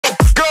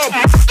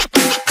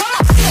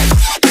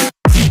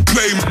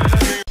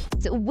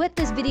with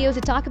this video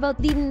to talk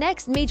about the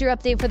next major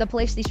update for the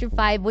PlayStation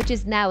 5, which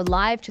is now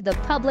live to the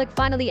public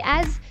finally,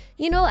 as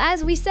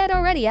I said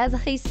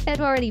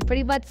already,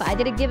 pretty much. But I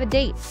didn't give a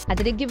date,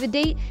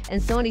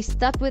 and Sony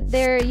stuck with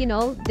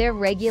their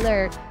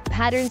regular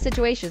pattern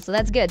situation, so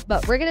that's good.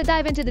 But we're gonna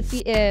dive into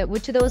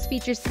to those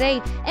features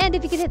today, and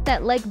if you could hit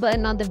that like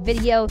button on the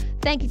video,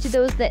 thank you to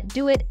those that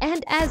do it,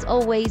 and as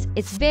always,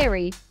 it's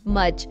very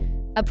much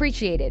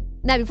appreciated.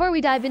 Now, before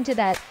we dive into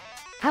that,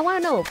 I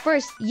want to know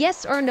first,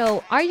 yes or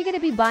no, are you going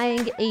to be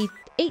buying a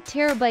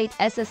 8TB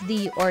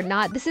SSD or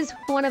not? This is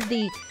one of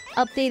the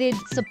updated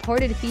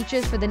supported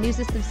features for the new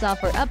system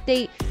software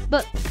update,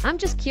 but I'm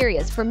just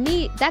curious. For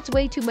me, that's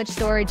way too much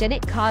storage, and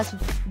it costs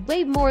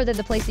way more than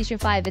the PlayStation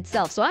 5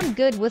 itself, so I'm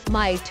good with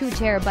my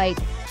 2TB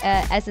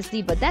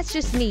SSD, but that's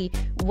just me.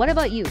 What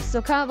about you?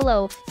 So comment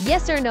below,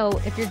 yes or no,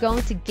 if you're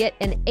going to get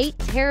an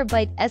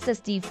 8TB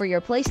SSD for your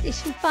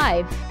PlayStation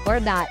 5 or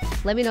not.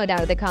 Let me know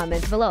down in the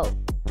comments below.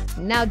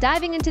 Now,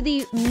 diving into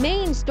the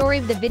main story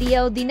of the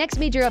video, the next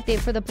major update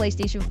for the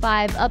PlayStation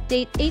 5,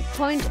 update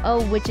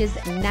 8.0, which is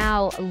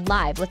now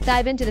live. Let's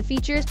dive into the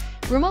features.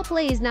 Remote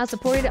Play is now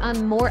supported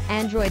on more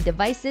Android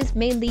devices,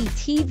 mainly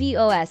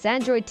tvOS,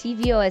 Android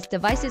tvOS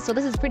devices. So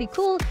this is pretty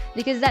cool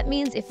because that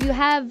means if you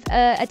have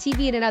a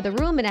TV in another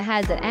room and it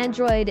has an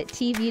Android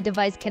TV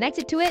device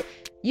connected to it,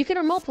 you can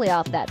remote play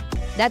off that.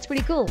 That's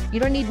pretty cool. You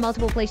don't need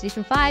multiple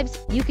PlayStation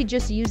 5s. You could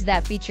just use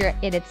that feature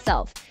in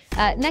itself.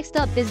 Next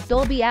up is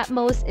Dolby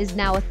Atmos is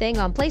now a thing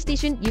on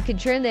PlayStation. You can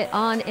turn it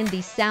on in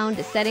the sound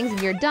settings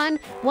and you're done.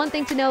 One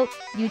thing to note,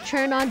 you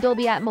turn on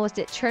Dolby Atmos,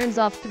 it turns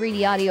off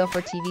 3D audio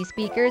for TV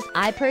speakers.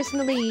 I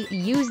personally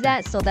use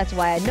that, so that's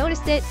why I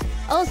noticed it.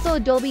 Also,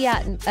 Dolby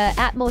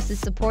Atmos is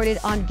supported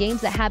on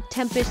games that have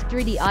Tempest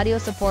 3D audio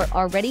support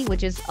already,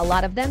 which is a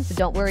lot of them, so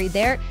don't worry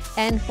there.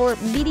 And for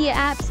media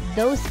apps,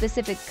 those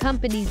specific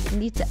companies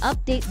need to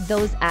update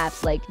those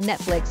apps like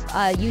Netflix,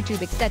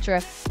 YouTube,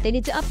 etc. They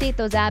need to update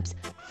those apps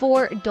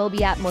for Dolby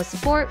Atmos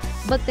support,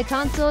 but the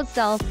console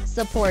itself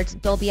supports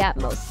Dolby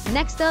Atmos.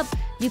 Next up,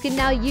 you can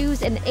now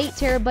use an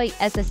 8TB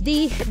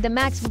SSD. The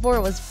max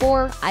before was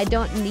 4. I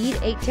don't need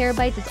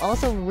 8TB. It's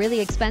also really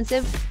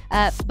expensive,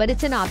 but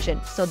it's an option.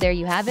 So there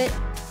you have it.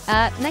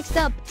 Next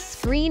up,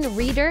 Screen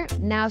Reader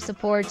now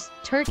supports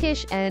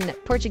Turkish and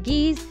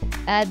Portuguese.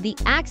 The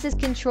Access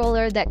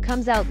controller that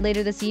comes out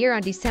later this year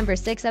on December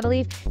 6th, I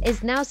believe,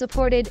 is now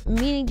supported,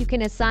 meaning you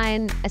can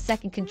assign a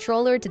second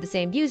controller to the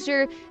same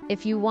user.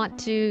 If you want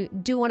to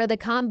do one of the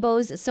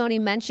combos Sony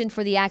mentioned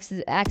for the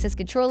Access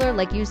controller,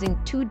 like using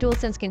 2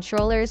 DualSense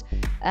controllers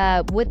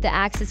with the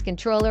Access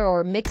controller,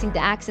 or mixing the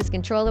Access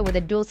controller with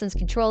a DualSense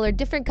controller,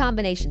 different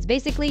combinations.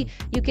 Basically,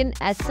 you can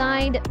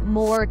assign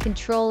more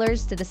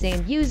controllers to the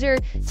same user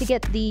to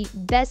get the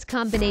best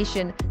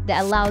combination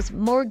that allows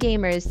more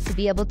gamers to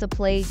be able to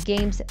play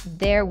games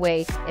their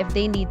way if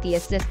they need the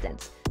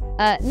assistance.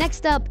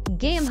 Next up,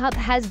 Game Hub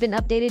has been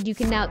updated. You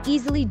can now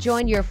easily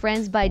join your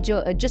friends by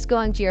just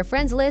going to your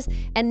friends list,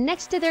 and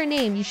next to their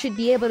name, you should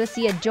be able to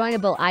see a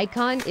joinable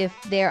icon. If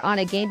they're on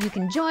a game you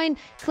can join,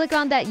 click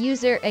on that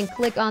user and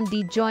click on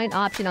the join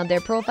option on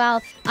their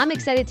profile. I'm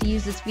excited to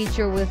use this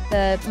feature with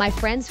my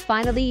friends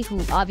finally,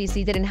 who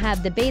obviously didn't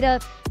have the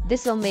beta.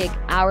 This will make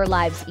our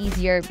lives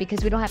easier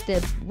because we don't have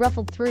to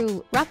ruffle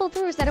through,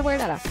 is that a word?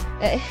 I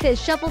don't know.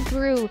 Shuffle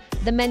through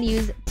the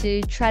menus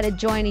to try to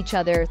join each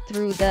other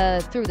through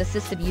the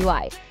system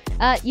UI.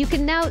 You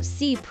can now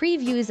see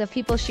previews of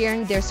people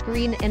sharing their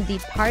screen in the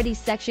party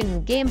section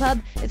in Game Hub.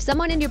 If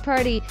someone in your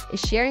party is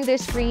sharing their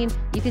screen,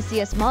 you can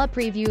see a small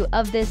preview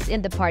of this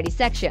in the party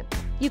section.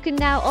 You can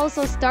now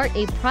also start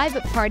a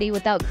private party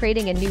without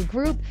creating a new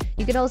group.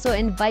 You can also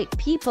invite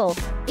people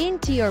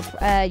into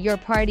your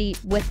party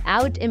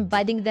without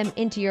inviting them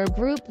into your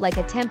group, like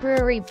a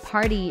temporary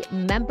party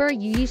member.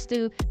 You used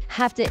to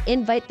have to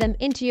invite them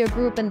into your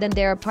group and then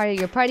they're a part of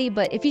your party,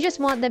 but if you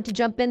just want them to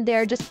jump in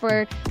there just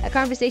for a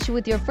conversation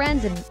with your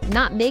friends and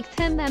not make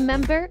them a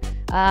member,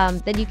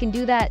 then you can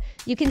do that.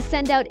 You can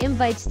send out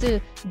invites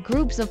to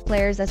groups of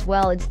players as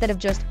well instead of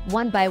just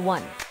one by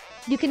one.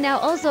 You can now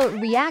also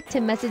react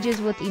to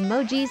messages with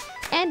emojis,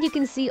 and you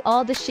can see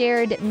all the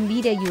shared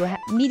media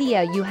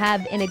you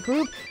have in a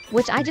group,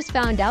 which I just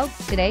found out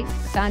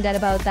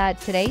about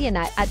that today, and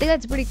I think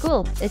that's pretty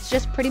cool. It's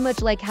just pretty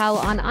much like how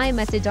on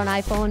iMessage on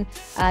iPhone,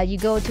 you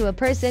go to a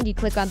person, you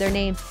click on their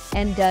name,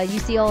 and you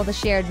see all the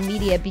shared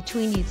media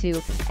between you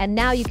two. And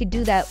now you could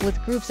do that with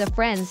groups of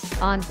friends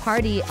on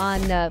Party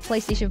on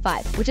PlayStation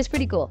 5, which is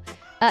pretty cool.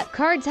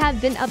 Cards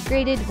have been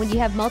upgraded when you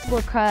have multiple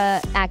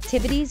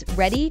activities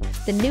ready.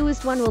 The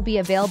newest one will be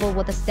available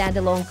with a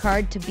standalone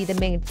card to be the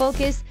main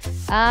focus.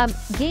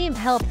 Game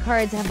help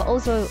cards have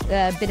also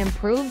been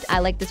improved. I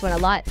like this one a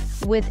lot.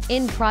 With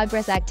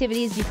in-progress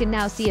activities, you can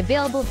now see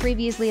available,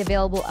 previously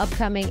available,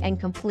 upcoming, and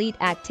complete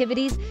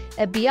activities.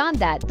 Beyond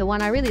that, the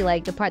one I really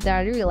like, the part that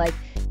I really like,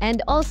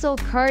 and also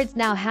cards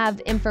now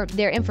have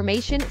their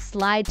information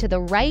slide to the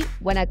right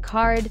when a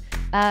card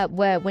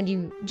when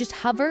you just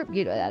hover,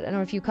 I don't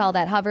know if you call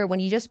that hover, when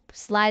you just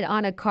slide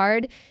on a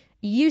card,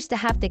 You used to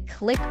have to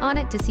click on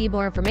it to see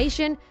more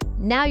information.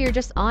 Now you're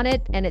just on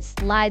it and it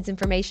slides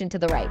information to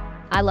the right.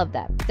 I love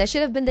that. That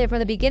should have been there from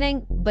the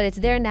beginning, but it's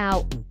there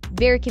now.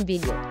 Very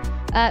convenient.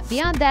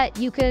 Beyond that,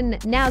 you can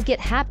now get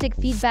haptic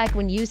feedback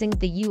when using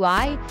the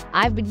UI.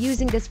 I've been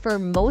using this for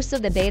most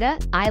of the beta.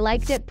 I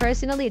liked it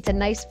personally. It's a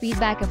nice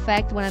feedback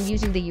effect when I'm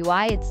using the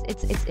UI.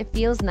 It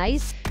feels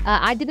nice.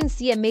 I didn't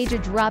see a major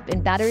drop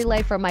in battery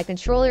life for my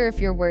controller if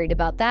you're worried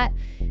about that.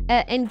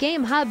 In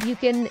Game Hub, you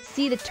can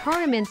see the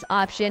tournaments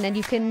option, and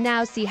you can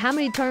now see how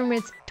many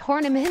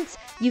tournaments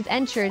you've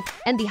entered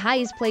and the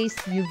highest place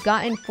you've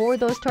gotten for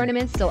those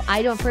tournaments. So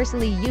I don't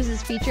personally use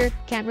this feature,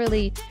 can't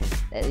really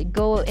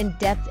go in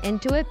depth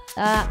into it.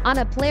 On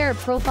a player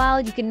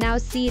profile, you can now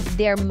see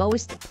their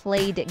most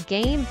played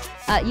game.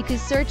 You can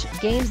search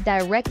games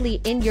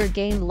directly in your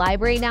game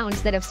library now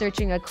instead of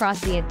searching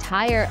across the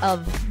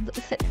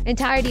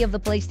entirety of the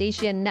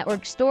PlayStation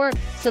Network store.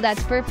 So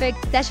that's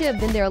perfect. That should have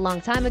been there a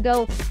long time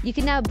ago. You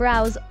can now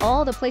browse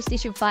all the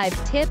PlayStation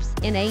 5 tips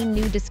in a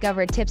new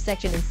Discover Tips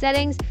section in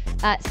settings.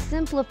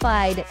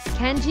 Simplified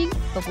kanji,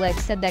 hopefully I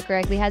said that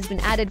correctly, has been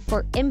added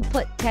for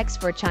input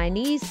text for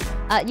Chinese.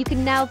 You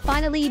can now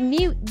finally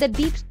mute the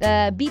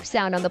beep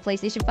sound on the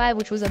PlayStation 5,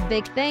 which was a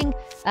big thing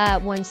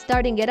when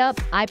starting it up.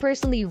 I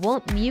personally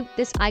won't mute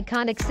this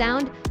iconic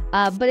sound,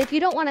 but if you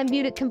don't want to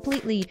mute it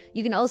completely,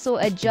 you can also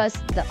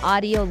adjust the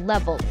audio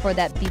level for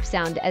that beep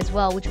sound as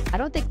well, which I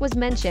don't think was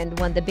mentioned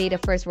when the beta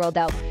first rolled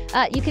out.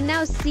 You can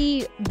now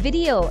see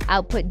video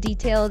output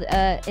detailed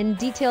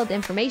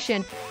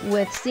information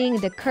with seeing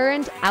the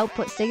current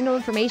output signal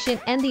information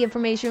and the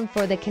information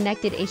for the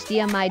connected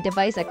HDMI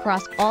device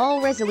across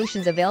all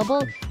resolutions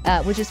available,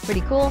 which is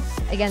pretty cool.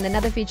 Again,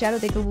 another feature I don't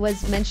think it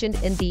was mentioned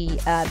in the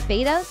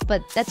beta,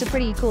 but that's a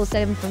pretty cool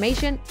set of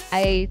information.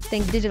 I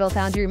think Digital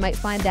Foundry might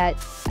find that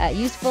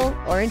useful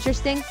or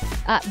interesting.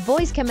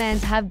 Voice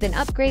commands have been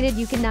upgraded.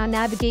 You can now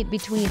navigate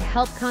between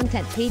help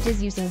content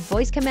pages using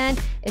voice command.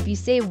 If you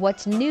say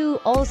what's new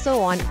also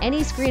on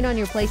any screen on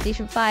your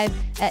PlayStation 5,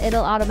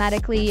 it'll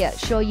automatically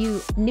show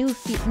you new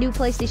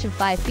PlayStation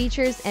 5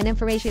 features and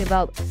information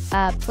about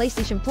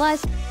PlayStation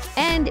Plus.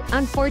 And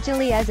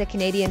unfortunately, as a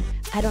Canadian,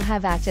 I don't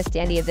have access to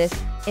any of this.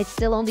 It's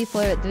still only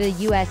for the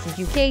US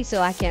and UK,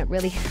 so I can't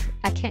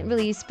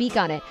really speak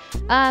on it.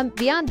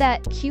 Beyond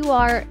that, the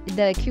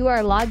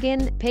QR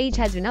login page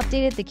has been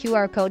updated. The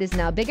QR code is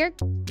now bigger,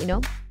 you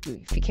know,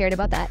 if you cared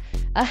about that.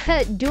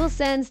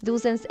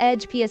 DualSense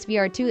Edge,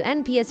 PSVR 2,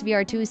 and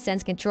PSVR 2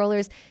 Sense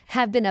controllers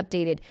have been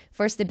updated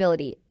for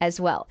stability as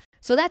well.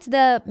 So that's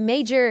the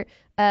major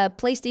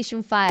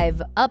PlayStation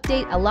 5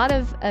 update. A lot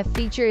of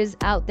features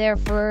out there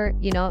for,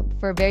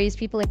 for various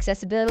people,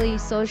 accessibility,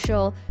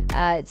 social,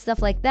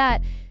 stuff like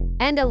that.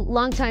 And a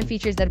long time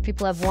features that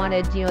people have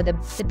wanted,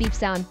 the beep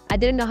sound. I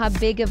didn't know how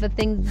big of a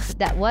thing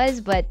that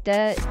was, but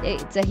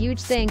it's a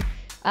huge thing.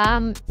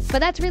 But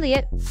that's really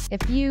it.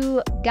 If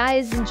you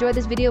guys enjoyed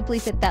this video,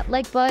 please hit that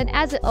like button,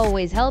 as it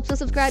always helps. So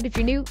subscribe if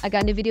you're new. I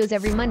got new videos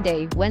every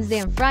Monday, Wednesday,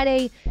 and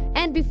Friday.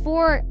 And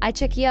before I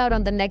check you out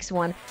on the next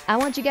one, I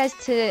want you guys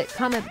to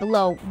comment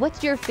below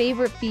what's your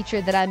favorite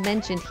feature that I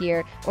mentioned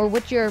here, or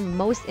what you're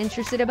most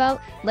interested about.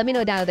 Let me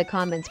know down in the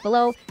comments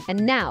below.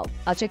 And now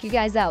I'll check you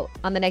guys out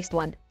on the next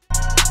one.